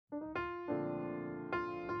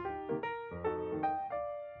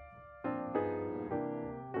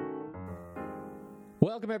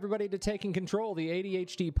Welcome, everybody, to Taking Control, the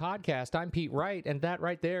ADHD podcast. I'm Pete Wright, and that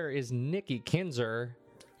right there is Nikki Kinzer.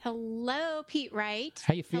 Hello, Pete Wright.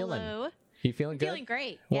 How you feeling? Hello. You feeling good? Feeling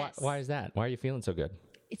great, Why, yes. why is that? Why are you feeling so good?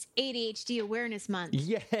 It's ADHD Awareness Month.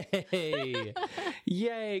 Yay!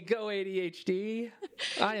 Yay, go ADHD.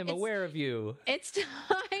 I am aware of you. It's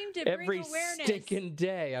time to Every bring awareness. stinking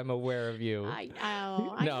day, I'm aware of you. I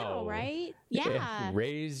know, right? Yeah.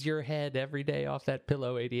 Raise your head every day off that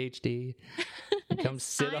pillow, ADHD. Come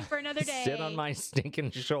sit time for another day. Sit on my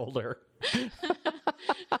stinking shoulder.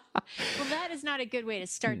 Well, that is not a good way to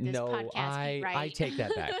start this podcast, right? I take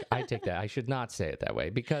that back. I take that. I should not say it that way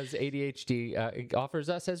because ADHD offers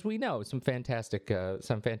us, as we know, some fantastic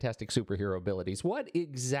superhero abilities. What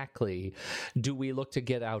exactly do we look to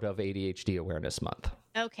get out of ADHD Awareness Month?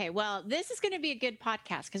 Okay, well, this is going to be a good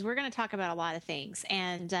podcast because we're going to talk about a lot of things.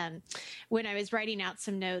 And when I was writing out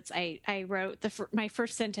some notes, I wrote my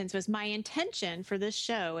first sentence was, my intention for this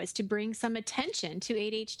show is to bring some attention to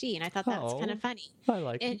ADHD. And I thought that was kind of funny. I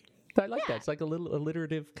like it. I like that. It's like a little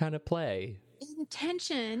alliterative kind of play.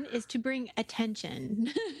 Intention is to bring attention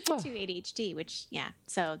to ADHD, which,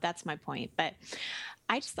 so that's my point. But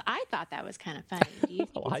I thought that was kind of funny. Do you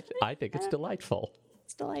think I think it's delightful.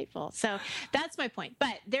 It's delightful. So that's my point.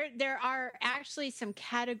 But there are actually some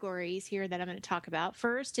categories here that I'm going to talk about.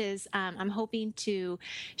 First is I'm hoping to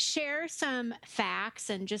share some facts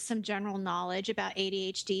and just some general knowledge about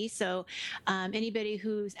ADHD. So anybody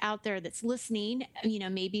who's out there that's listening,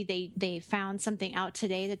 maybe they found something out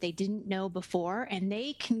today that they didn't know before, and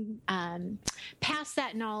they can pass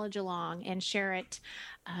that knowledge along and share it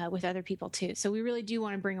with other people too. So we really do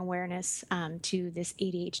want to bring awareness to this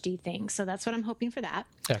ADHD thing. So that's what I'm hoping for that.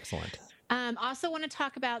 Excellent. Also want to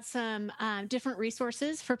talk about some different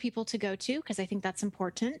resources for people to go to because I think that's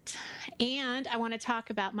important. And I want to talk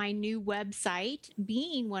about my new website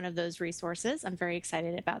being one of those resources. I'm very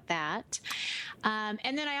excited about that.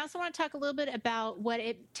 And then I also want to talk a little bit about what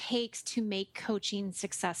it takes to make coaching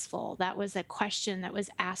successful. That was a question that was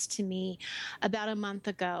asked to me about a month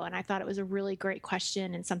ago, and I thought it was a really great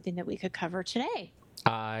question and something that we could cover today.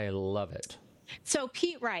 I love it. So,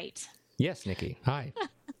 Pete Wright. Yes, Nikki. Hi.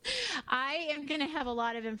 I am going to have a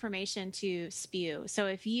lot of information to spew. So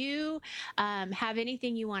if you have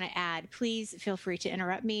anything you want to add, please feel free to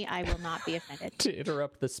interrupt me. I will not be offended. To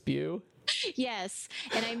interrupt the spew? Yes.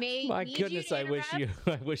 And I may My goodness, I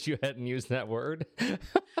wish you hadn't used that word.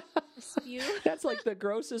 Spew? That's like the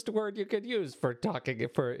grossest word you could use for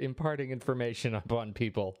imparting information upon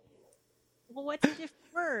people. Well, what's a different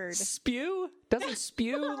word? Spew? Doesn't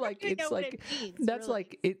spew like it's like it means, that's really.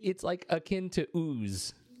 like it's like akin to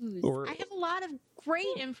ooze. I have a lot of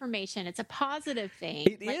great information. It's a positive thing.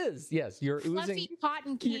 It is. Yes, you're fluffy oozing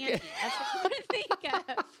cotton candy. That's what I want to think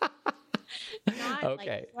of. Not okay.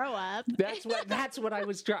 like throw up. That's what I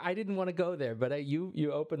was trying. I didn't want to go there, but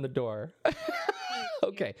you opened the door.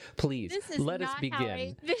 Okay, please let us begin. How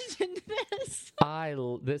I envisioned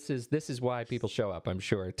this. This is why people show up, I'm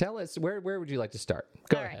sure. Tell us where would you like to start?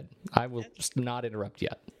 Go ahead. I will not interrupt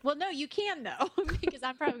yet. Well, no, you can though, because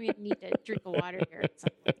I'm probably going to need to drink a water here at some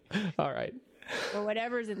point. All right. Or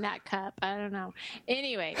whatever's in that cup. I don't know.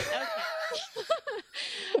 Anyway, okay.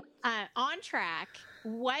 On track.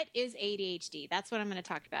 What is ADHD? That's what I'm going to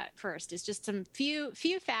talk about first. Is just some few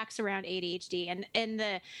facts around ADHD, and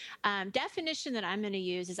the definition that I'm going to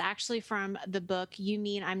use is actually from the book "You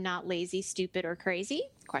Mean I'm Not Lazy, Stupid, or Crazy?" ?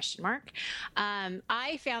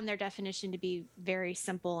 I found their definition to be very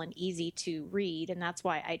simple and easy to read, and that's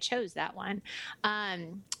why I chose that one.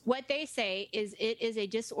 What they say is it is a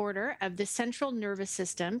disorder of the central nervous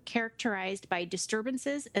system characterized by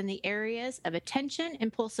disturbances in the areas of attention,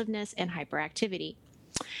 impulsiveness, and hyperactivity.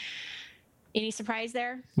 Any surprise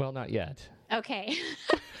there? Well, not yet. Okay.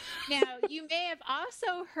 Now, you may have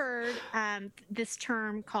also heard this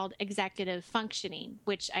term called executive functioning,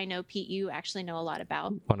 which I know, Pete, you actually know a lot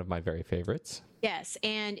about. One of my very favorites. Yes,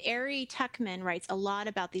 and Ari Tuckman writes a lot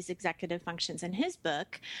about these executive functions in his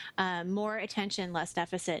book, More Attention, Less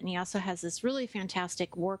Deficit. And he also has this really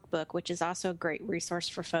fantastic workbook, which is also a great resource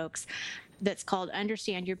for folks, that's called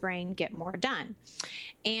Understand Your Brain, Get More Done.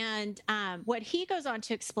 And what he goes on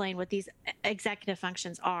to explain what these executive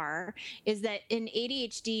functions are is that in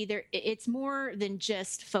ADHD, it's more than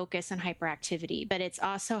just focus and hyperactivity, but it's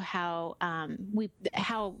also how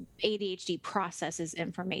ADHD processes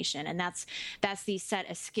information. And that's these set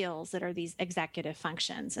of skills that are these executive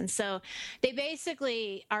functions. And so they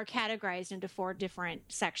basically are categorized into 4 different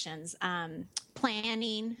sections: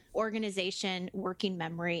 planning, organization, working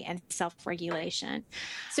memory, and self-regulation.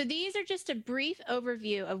 So these are just a brief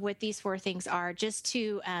overview of what these 4 things are, just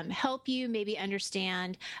to help you maybe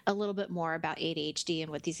understand a little bit more about ADHD and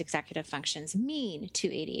what these executive functions mean to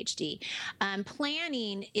ADHD.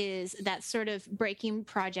 Planning is that sort of breaking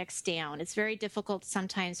projects down. It's very difficult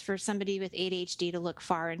sometimes for somebody with ADHD to look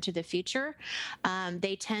far into the future.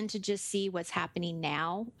 They tend to just see what's happening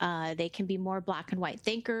now. They can be more black and white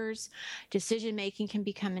thinkers. Decision making can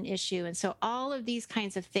become an issue. And so all of these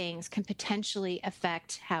kinds of things can potentially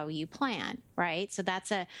affect how you plan, right? So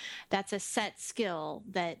that's a set skill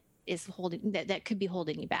that is holding that could be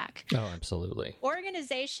holding you back. Oh, absolutely.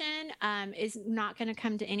 Organization is not going to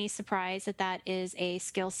come to any surprise that is a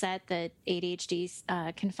skill set that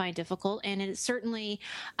ADHD can find difficult. And it is certainly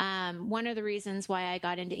one of the reasons why I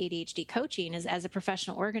got into ADHD coaching is, as a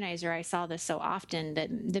professional organizer, I saw this so often that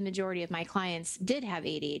the majority of my clients did have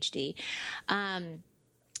ADHD.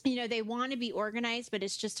 They want to be organized, but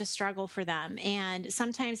it's just a struggle for them. And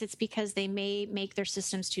sometimes it's because they may make their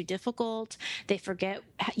systems too difficult. They forget,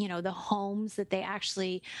 the homes that they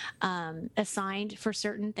actually assigned for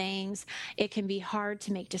certain things. It can be hard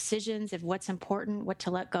to make decisions of what's important, what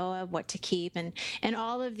to let go of, what to keep. And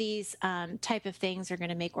all of these type of things are going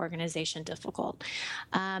to make organization difficult.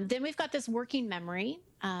 Then we've got this working memory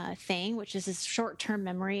thing, which is this short-term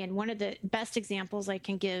memory. And one of the best examples I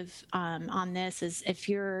can give on this is if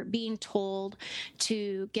you're being told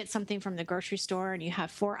to get something from the grocery store and you have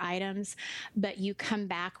 4 items, but you come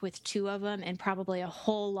back with 2 of them and probably a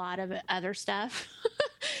whole lot of other stuff,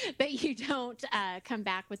 but you don't come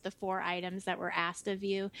back with the 4 items that were asked of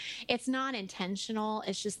you. It's not intentional.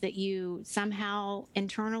 It's just that you somehow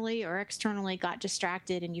internally or externally got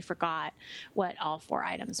distracted and you forgot what all 4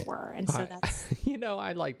 items were. And so that's...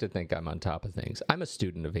 I like to think I'm on top of things. I'm a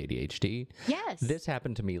student of ADHD. Yes. This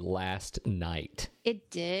happened to me last night.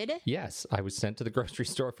 It did? Yes. I was sent to the grocery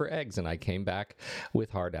store for eggs, and I came back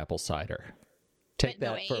with hard apple cider. Take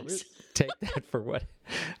that for what?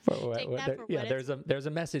 There's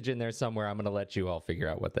a message in there somewhere. I'm going to let you all figure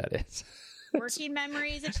out what that is. Working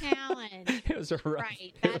memory is a challenge. It was a rough,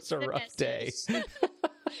 right, it was a rough day.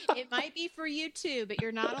 It might be for you too, but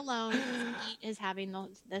you're not alone. Eat is having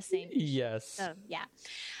the same issue. Yes. So, yeah.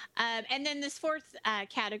 And then this 4th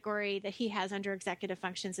category that he has under executive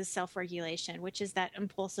functions is self-regulation, which is that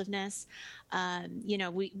impulsiveness.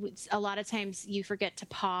 We a lot of times you forget to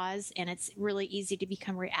pause, and it's really easy to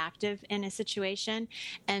become reactive in a situation.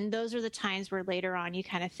 And those are the times where later on you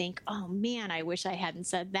kind of think, oh man, I wish I hadn't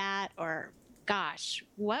said that, or gosh,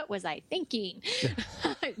 what was I thinking?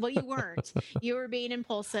 Well, you weren't. You were being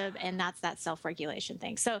impulsive, and that's that self-regulation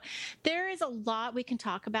thing. So there is a lot we can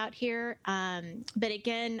talk about here. But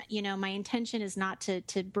again, my intention is not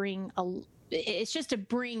to bring it's just to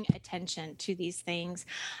bring attention to these things.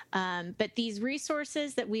 But these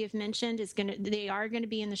resources that we have mentioned they are going to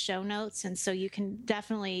be in the show notes. And so you can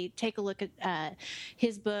definitely take a look at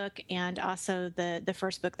his book, and also the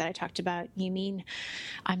first book that I talked about. You mean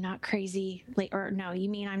I'm not crazy, or no, you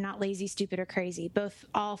mean I'm not lazy, stupid, or crazy.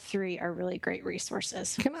 All 3 are really great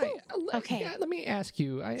resources. Can I? Okay. Let me ask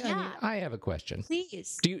you. I have a question.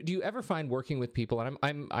 Please. Do you ever find working with people, and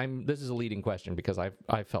I'm this is a leading question because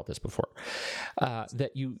I've felt this before,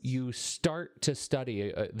 that you start to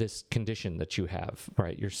study this condition that you have,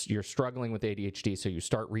 right? You're struggling with ADHD, so you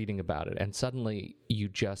start reading about it, and suddenly you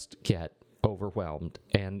just get overwhelmed,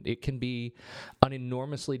 and it can be an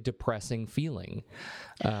enormously depressing feeling.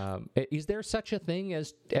 Is there such a thing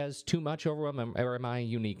as too much overwhelm, or am I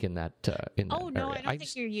unique in that? Oh no, area? I don't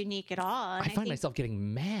think you're unique at all. And I find myself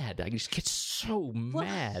getting mad. I just get so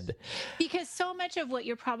mad because so much of what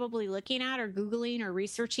you're probably looking at or Googling or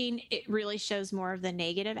researching, it really shows more of the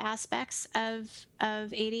negative aspects of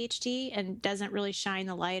ADHD and doesn't really shine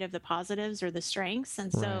the light of the positives or the strengths.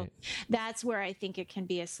 And so that's where I think it can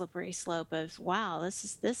be a slippery slope of, wow,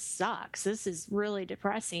 this sucks. This is really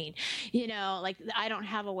depressing. Like I don't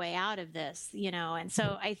have a way out of this, and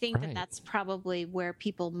so I think that's probably where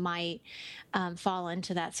people might fall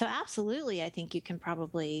into that. So absolutely, I think you can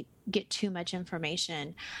probably get too much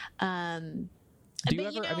information. Do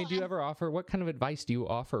you ever offer, what kind of advice do you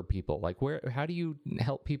offer people? Like how do you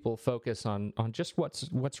help people focus on just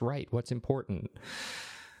what's right, what's important?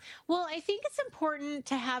 Well, I think it's important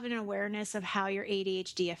to have an awareness of how your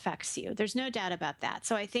ADHD affects you. There's no doubt about that.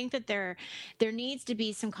 So I think that there needs to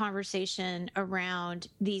be some conversation around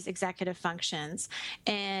these executive functions,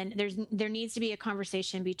 and there needs to be a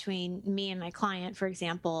conversation between me and my client, for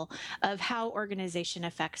example, of how organization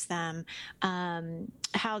affects them,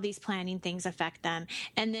 how these planning things affect them,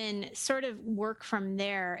 and then sort of work from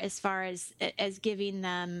there as far as giving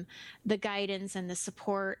them the guidance and the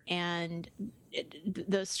support and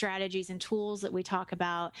those strategies and tools that we talk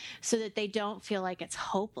about, so that they don't feel like it's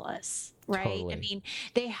hopeless, right? Totally. I mean,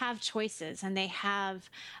 they have choices and they have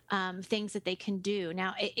things that they can do.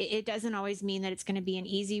 Now, it doesn't always mean that it's going to be an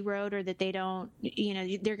easy road, or that they don't,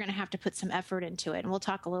 they're going to have to put some effort into it. And we'll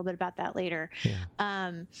talk a little bit about that later.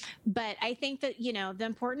 Yeah. But I think that, the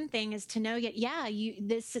important thing is to know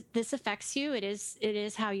this affects you. It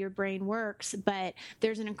is how your brain works, but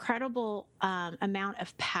there's an incredible amount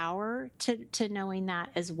of power to knowing that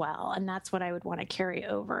as well. And that's what I would want to carry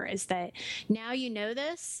over, is that now you know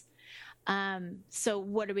this. So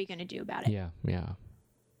what are we going to do about it? Yeah.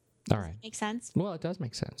 All right. Make sense? Well, it does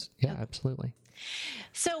make sense. Yeah, Okay. Absolutely.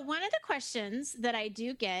 So one of the questions that I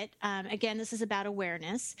do get, again, this is about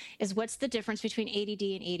awareness, is what's the difference between ADD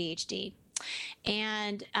and ADHD?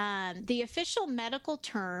 And the official medical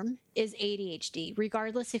term is ADHD,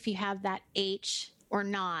 regardless if you have that H or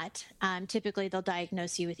not. Typically, they'll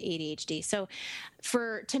diagnose you with ADHD. So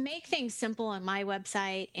to make things simple on my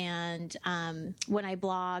website and when I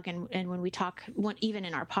blog and when we talk, even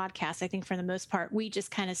in our podcast, I think for the most part, we just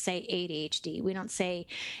kind of say ADHD. We don't say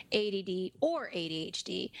ADD or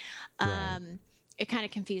ADHD. Right. It kind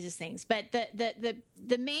of confuses things, but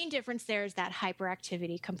the main difference there is that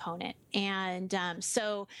hyperactivity component, and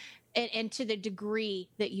so to the degree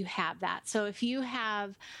that you have that. So if you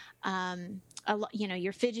have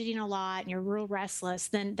you're fidgeting a lot and you're real restless,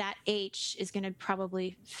 then that H is going to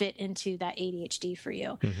probably fit into that ADHD for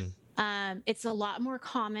you. Mm-hmm. It's a lot more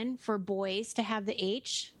common for boys to have the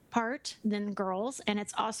H part than girls, and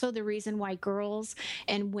it's also the reason why girls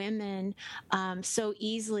and women so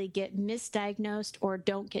easily get misdiagnosed or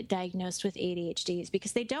don't get diagnosed with ADHD, is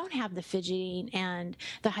because they don't have the fidgeting and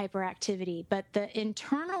the hyperactivity, but the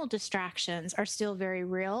internal distractions are still very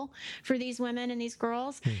real for these women and these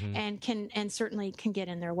girls, Mm-hmm. and certainly can get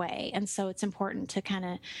in their way. And so it's important to kind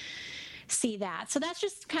of see that. So that's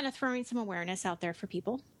just kind of throwing some awareness out there for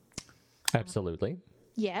people. Absolutely.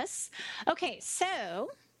 Yes. Okay, so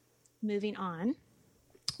moving on.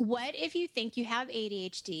 What if you think you have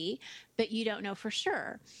ADHD, but you don't know for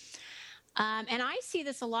sure? And I see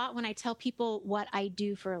this a lot when I tell people what I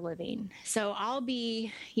do for a living. So I'll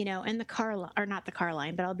be, in the car, or not the car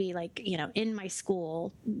line, but I'll be like, in my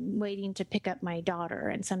school waiting to pick up my daughter,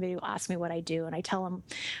 and somebody will ask me what I do, and I tell them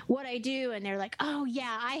what I do, and they're like, "Oh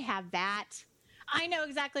yeah, I have that. I know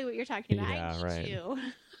exactly what you're talking about. Yeah, I need right. you.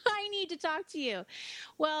 I need to talk to you."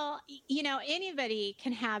 Well, anybody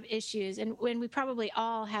can have issues, and when we probably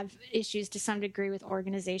all have issues to some degree with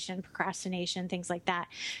organization, procrastination, things like that.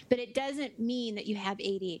 But it doesn't mean that you have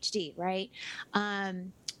ADHD, right?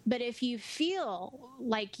 But if you feel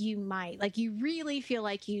like you might, like you really feel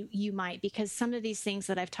like you might, because some of these things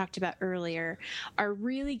that I've talked about earlier are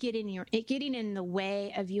really getting in the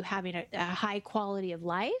way of you having a high quality of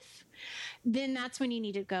life, then that's when you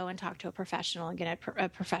need to go and talk to a professional and get a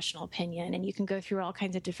professional opinion. And you can go through all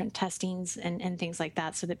kinds of different testings and things like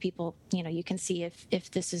that, so that people, you can see if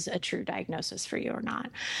this is a true diagnosis for you or not.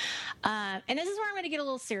 And this is where I'm going to get a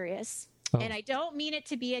little serious. Oh. And I don't mean it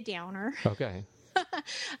to be a downer. Okay.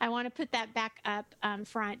 I want to put that back up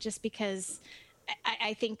front, just because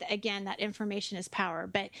I think that, again, that information is power.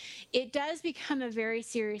 But it does become a very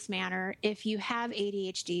serious matter if you have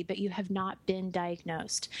ADHD, but you have not been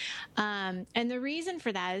diagnosed. And the reason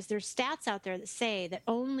for that is there's stats out there that say that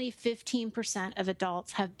only 15% of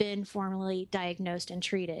adults have been formally diagnosed and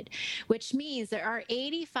treated, which means there are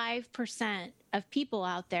 85% of people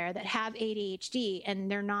out there that have ADHD, and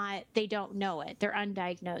they don't know it. They're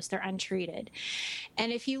undiagnosed, they're untreated.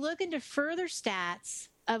 And if you look into further stats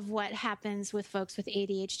of what happens with folks with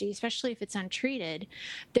ADHD, especially if it's untreated,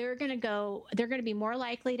 they're going to be more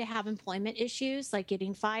likely to have employment issues, like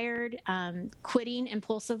getting fired, quitting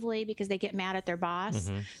impulsively because they get mad at their boss,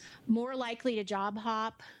 more likely to job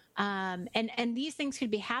hop. And these things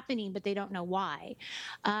could be happening, but they don't know why.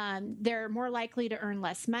 They're more likely to earn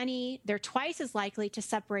less money. They're twice as likely to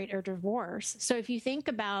separate or divorce. So if you think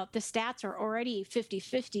about, the stats are already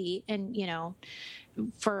 50-50, and,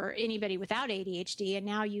 for anybody without ADHD, and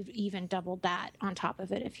now you've even doubled that on top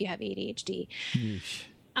of it if you have ADHD. Yeesh.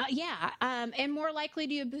 And more likely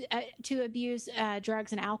to abuse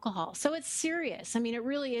drugs and alcohol. So it's serious. I mean, it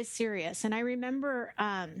really is serious. And I remember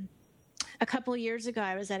a couple of years ago,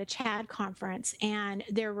 I was at a CHAD conference, and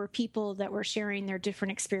there were people that were sharing their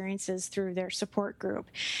different experiences through their support group.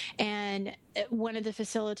 And one of the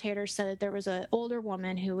facilitators said that there was an older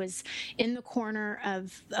woman who was in the corner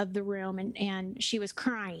of the room, and she was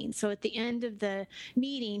crying. So at the end of the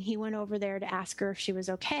meeting, he went over there to ask her if she was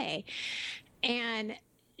okay. And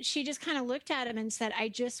she just kind of looked at him and said, "I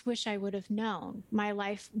just wish I would have known. My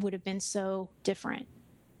life would have been so different."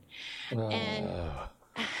 And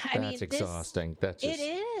I mean, that's exhausting. That's just...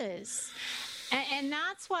 It is. And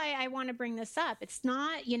that's why I want to bring this up. It's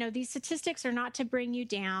not, these statistics are not to bring you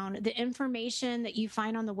down. The information that you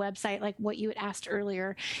find on the website, like what you had asked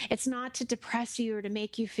earlier, it's not to depress you or to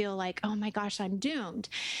make you feel like, oh my gosh, I'm doomed.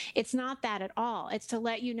 It's not that at all. It's to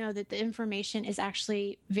let you know that the information is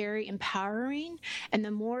actually very empowering. And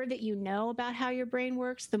the more that you know about how your brain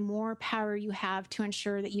works, the more power you have to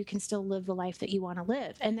ensure that you can still live the life that you want to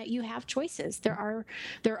live and that you have choices. There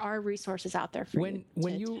are resources out there for you.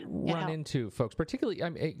 When you run into folks, particularly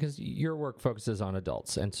because your work focuses on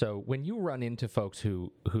adults, and so when you run into folks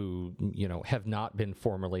who have not been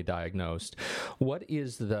formally diagnosed, what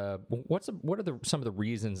are some of the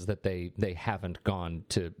reasons that they haven't gone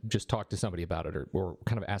to just talk to somebody about it or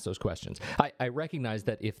kind of ask those questions? I recognize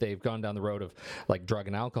that if they've gone down the road of like drug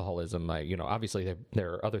and alcoholism, obviously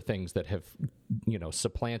there are other things that have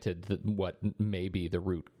supplanted what may be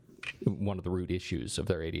one of the root issues of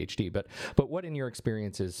their ADHD. But what in your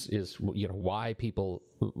experience is why people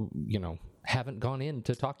haven't gone in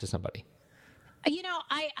to talk to somebody?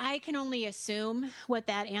 I can only assume what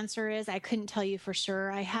that answer is. I couldn't tell you for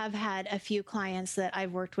sure. I have had a few clients that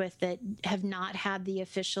I've worked with that have not had the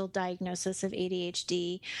official diagnosis of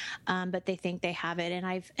ADHD, but they think they have it. And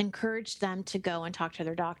I've encouraged them to go and talk to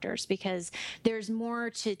their doctors because there's more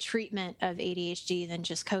to treatment of ADHD than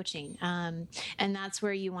just coaching. And that's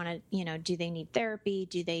where you want to, do they need therapy?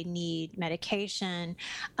 Do they need medication?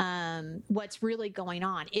 What's really going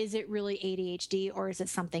on? Is it really ADHD or is it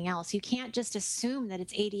something else? You can't just assume that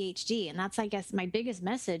it's ADHD. And that's, I guess, my biggest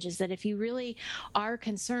message is that if you really are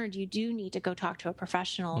concerned, you do need to go talk to a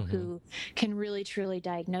professional who can really, truly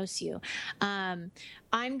diagnose you. I'm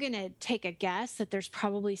going to take a guess that there's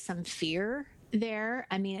probably some fear there.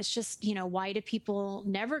 I mean, it's just, why do people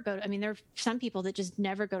never go to, there are some people that just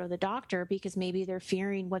never go to the doctor because maybe they're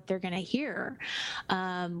fearing what they're going to hear.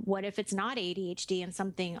 What if it's not ADHD and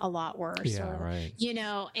something a lot worse? Yeah, right.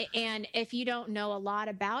 And if you don't know a lot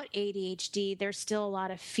about ADHD, there's still a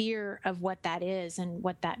lot of fear of what that is and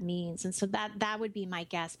what that means. And so that would be my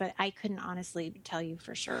guess, but I couldn't honestly tell you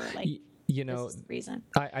for sure. This is the reason.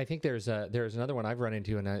 I think there's another one I've run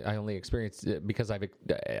into, and I only experienced it because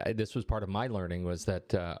this was part of my learning was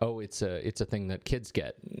that it's a thing that kids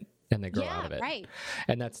get and they grow out of it, right?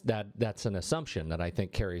 And that's an assumption that I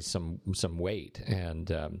think carries some weight.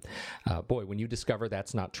 And boy, when you discover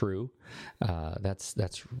that's not true,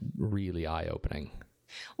 that's really eye opening.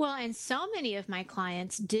 Well, and so many of my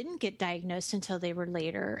clients didn't get diagnosed until they were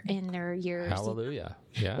later in their years. Hallelujah.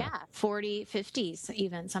 Yeah. 40, 50s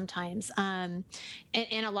even sometimes. And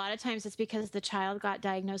a lot of times it's because the child got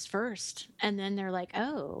diagnosed first. And then they're like,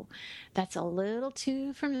 oh, that's a little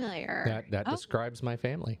too familiar. That describes my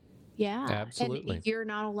family. Yeah, absolutely. And you're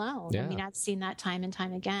not alone. Yeah. I've seen that time and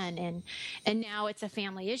time again, and now it's a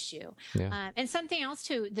family issue. Yeah. And something else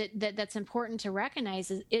too that's important to recognize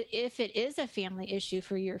is if it is a family issue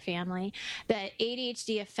for your family, that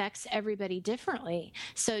ADHD affects everybody differently.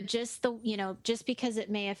 So just because it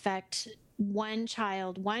may affect one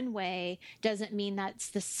child one way doesn't mean that's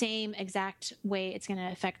the same exact way it's going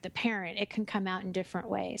to affect the parent. It can come out in different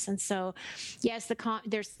ways. And so, yes,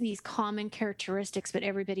 there's these common characteristics, but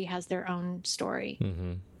everybody has their own story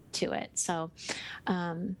to it. So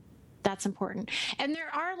that's important. And there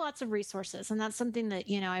are lots of resources, and that's something that,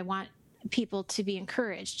 I want people to be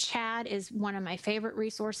encouraged. CHAD is one of my favorite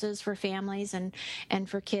resources for families and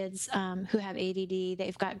for kids who have ADD.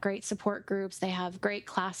 They've got great support groups. They have great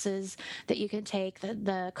classes that you can take.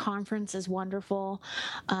 The conference is wonderful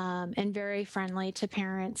and very friendly to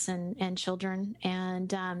parents and children.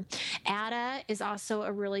 And ADA is also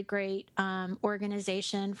a really great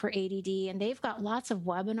organization for ADD, and they've got lots of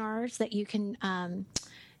webinars that you can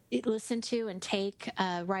listen to and take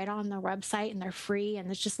right on their website, and they're free, and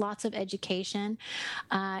there's just lots of education.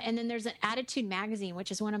 And then there's an Attitude Magazine,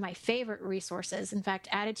 which is one of my favorite resources. In fact,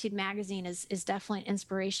 Attitude Magazine is definitely an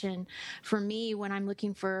inspiration for me when I'm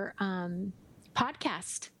looking for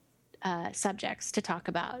podcast subjects to talk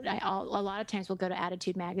about. A lot of times we'll go to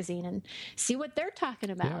Attitude Magazine and see what they're talking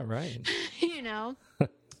about. Yeah, right.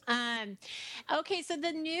 Um, okay, so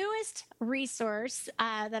the newest resource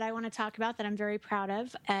that I want to talk about that I'm very proud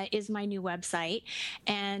of is my new website.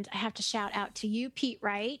 And I have to shout out to you, Pete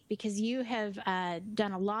Wright, because you have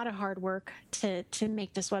done a lot of hard work to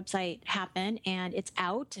make this website happen. And it's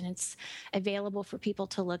out and it's available for people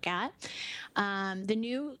to look at. The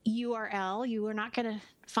new URL, you are not going to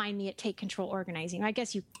find me at Take Control Organizing. I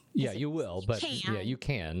guess you. Yeah, you will, but yeah, you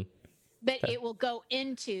can. But it will go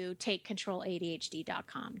into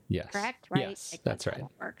takecontroladhd.com. Yes. Correct? Right? Yes, that's right.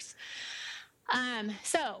 That works.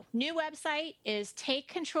 So new website is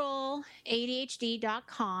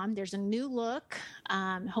takecontroladhd.com. There's a new look.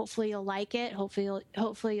 Hopefully you'll like it.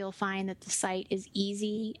 Hopefully you'll find that the site is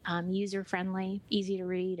easy, user friendly, easy to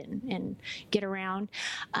read and get around.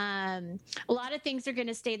 A lot of things are going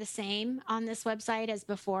to stay the same on this website as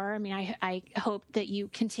before. I mean, I hope that you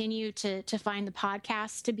continue to find the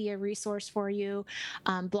podcast to be a resource for you.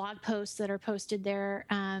 Blog posts that are posted there.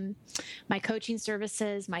 My coaching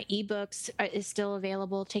services, my ebooks is still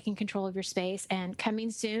available, taking control of your space. And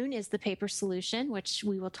coming soon is the paper solution, which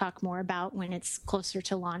we will talk more about when it's closer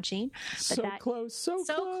to launching. So close.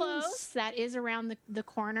 That is around the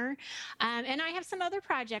corner. And I have some other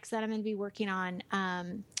projects that I'm going to be working on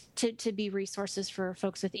to be resources for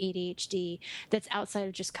folks with ADHD that's outside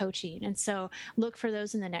of just coaching. And so look for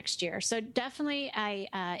those in the next year. So definitely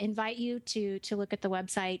I invite you to look at the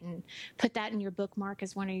website and put that in your bookmark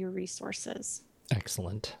as one of your resources.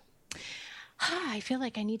 Excellent. I feel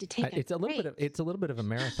like I need to take it's a little bit of a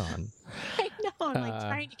marathon. I know. I'm like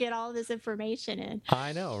trying to get all this information in.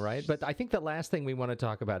 I know, right? But I think the last thing we want to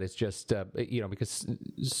talk about is just because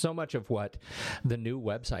so much of what the new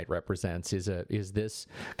website represents is this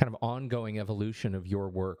kind of ongoing evolution of your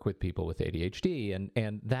work with people with ADHD,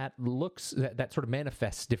 and that that sort of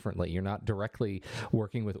manifests differently. You're not directly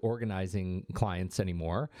working with organizing clients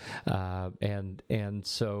anymore, and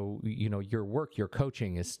so your work, your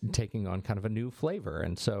coaching is taking on kind of a new flavor.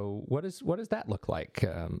 And so what does that look like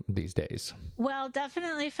these days? Well,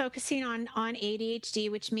 definitely focusing on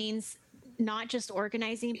ADHD, which means not just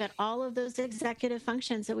organizing, but all of those executive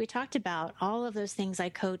functions that we talked about, all of those things I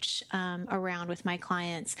coach around with my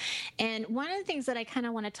clients. And one of the things that I kind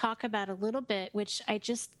of want to talk about a little bit, which I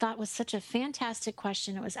just thought was such a fantastic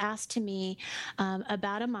question. It was asked to me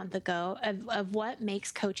about a month ago of what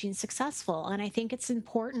makes coaching successful. And I think it's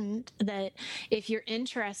important that if you're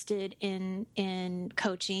interested in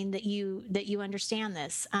coaching, that you understand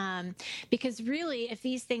this. Because really, if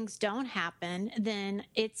these things don't happen, then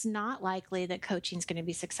it's not likely that coaching is going to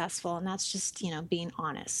be successful. And that's just, being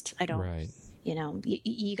honest. I don't, right.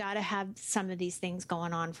 You got to have some of these things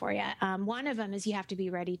going on for you. One of them is you have to be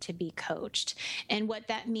ready to be coached. And what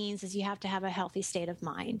that means is you have to have a healthy state of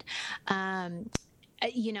mind. I'm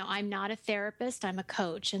not a therapist, I'm a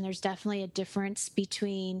coach. And there's definitely a difference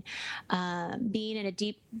between being in a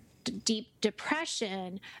deep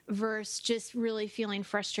depression versus just really feeling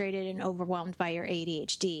frustrated and overwhelmed by your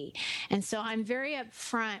ADHD. And so I'm very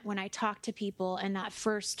upfront when I talk to people in that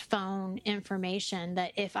first phone information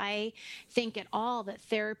that if I think at all that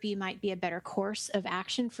therapy might be a better course of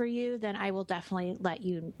action for you, then I will definitely let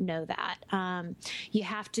you know that. You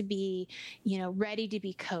have to be, ready to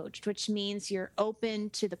be coached, which means you're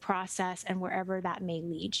open to the process and wherever that may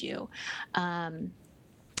lead you.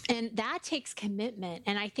 And that takes commitment.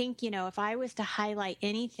 And I think, if I was to highlight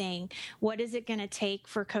anything, what is it going to take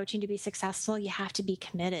for coaching to be successful? You have to be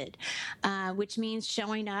committed, which means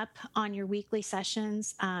showing up on your weekly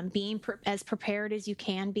sessions, being as prepared as you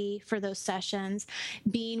can be for those sessions,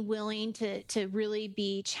 being willing to really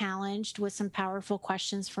be challenged with some powerful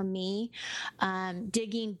questions from me,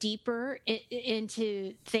 digging deeper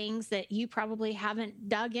into things that you probably haven't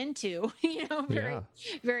dug into,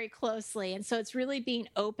 very closely. And so it's really being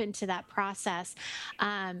open to that process.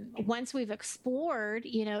 Once we've explored,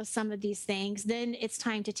 some of these things, then it's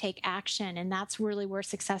time to take action. And that's really where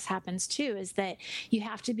success happens too, is that you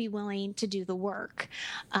have to be willing to do the work.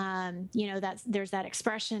 There's that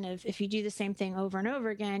expression of if you do the same thing over and over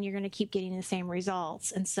again, you're going to keep getting the same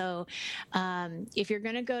results. And so if you're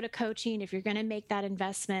going to go to coaching, if you're going to make that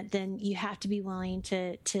investment, then you have to be willing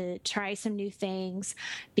to try some new things,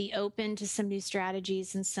 be open to some new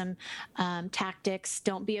strategies and some tactics.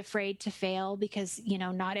 Don't be afraid to fail because,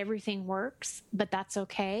 not everything works, but that's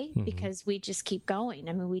okay because we just keep going.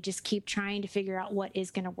 I mean, we just keep trying to figure out what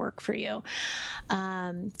is going to work for you,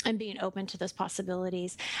 and being open to those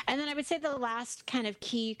possibilities. And then I would say the last kind of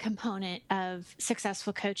key component of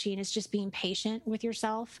successful coaching is just being patient with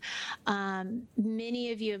yourself.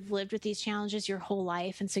 Many of you have lived with these challenges your whole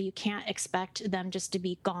life, and so you can't expect them just to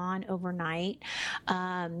be gone overnight.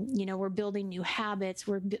 We're building new habits.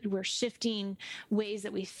 We're shifting ways that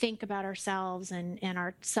that we think about ourselves and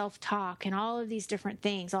our self-talk and all of these different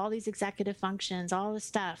things, all these executive functions, all this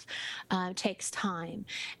stuff takes time.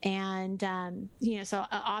 And, so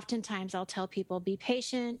oftentimes I'll tell people, be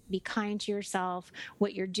patient, be kind to yourself.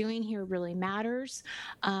 What you're doing here really matters.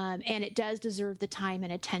 And it does deserve the time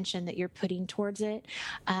and attention that you're putting towards it.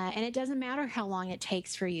 And it doesn't matter how long it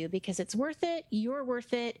takes for you, because it's worth it. You're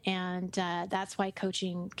worth it. And that's why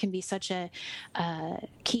coaching can be such a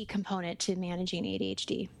key component to managing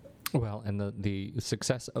ADHD. Well, and the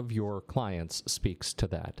success of your clients speaks to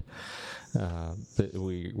that.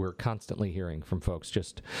 We're constantly hearing from folks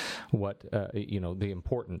just what the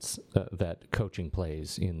importance that coaching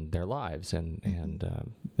plays in their lives, and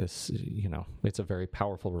this it's a very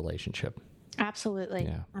powerful relationship. Absolutely,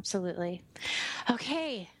 yeah. Absolutely.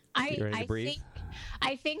 Okay. You ready to breathe?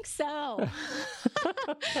 I think so.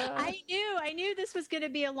 I knew this was going to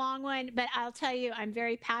be a long one, but I'll tell you, I'm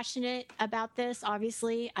very passionate about this.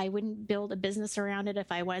 Obviously, I wouldn't build a business around it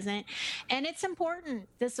if I wasn't. And it's important.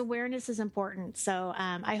 This awareness is important. So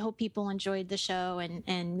I hope people enjoyed the show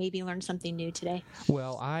and maybe learned something new today.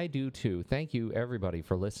 Well, I do too. Thank you, everybody,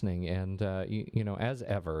 for listening. And, as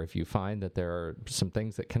ever, if you find that there are some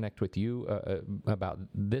things that connect with you about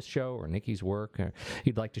this show or Nikki's work, or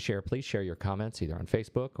you'd like to share, please share your comments either on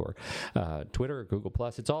Facebook or Twitter or Google+.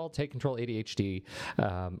 It's all Take Control ADHD.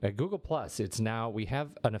 At Google+, we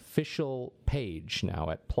have an official page now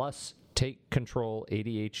at Plus Take Control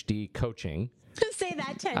ADHD Coaching. Say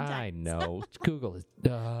that 10 times. I know. Google is...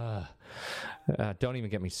 don't even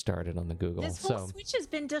get me started on the Google. This whole switch has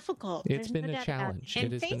been difficult. It's been a challenge.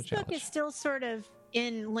 And Facebook is still sort of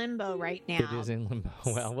in limbo right now. It is in limbo.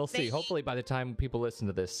 Well, we'll see. Hopefully by the time people listen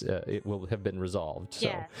to this, it will have been resolved.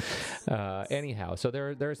 So, anyhow, so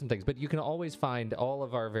there are some things. But you can always find all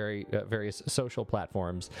of our various social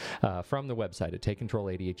platforms from the website at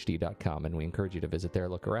takecontroladhd.com, and we encourage you to visit there,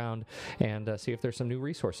 look around, and see if there's some new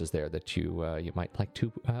resources there that you might like to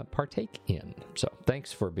partake in. So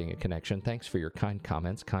thanks for being a connection. Thanks for your kind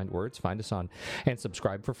comments, kind words. Find us on and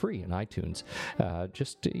subscribe for free in iTunes.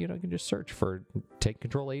 You can just search for Take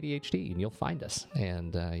Control ADHD, and you'll find us.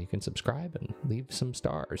 And you can subscribe and leave some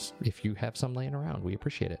stars if you have some laying around. We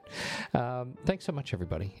appreciate it. Thanks so much,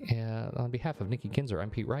 everybody. On behalf of Nikki Kinzer,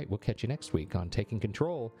 I'm Pete Wright. We'll catch you next week on Taking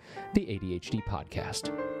Control, the ADHD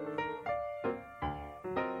podcast.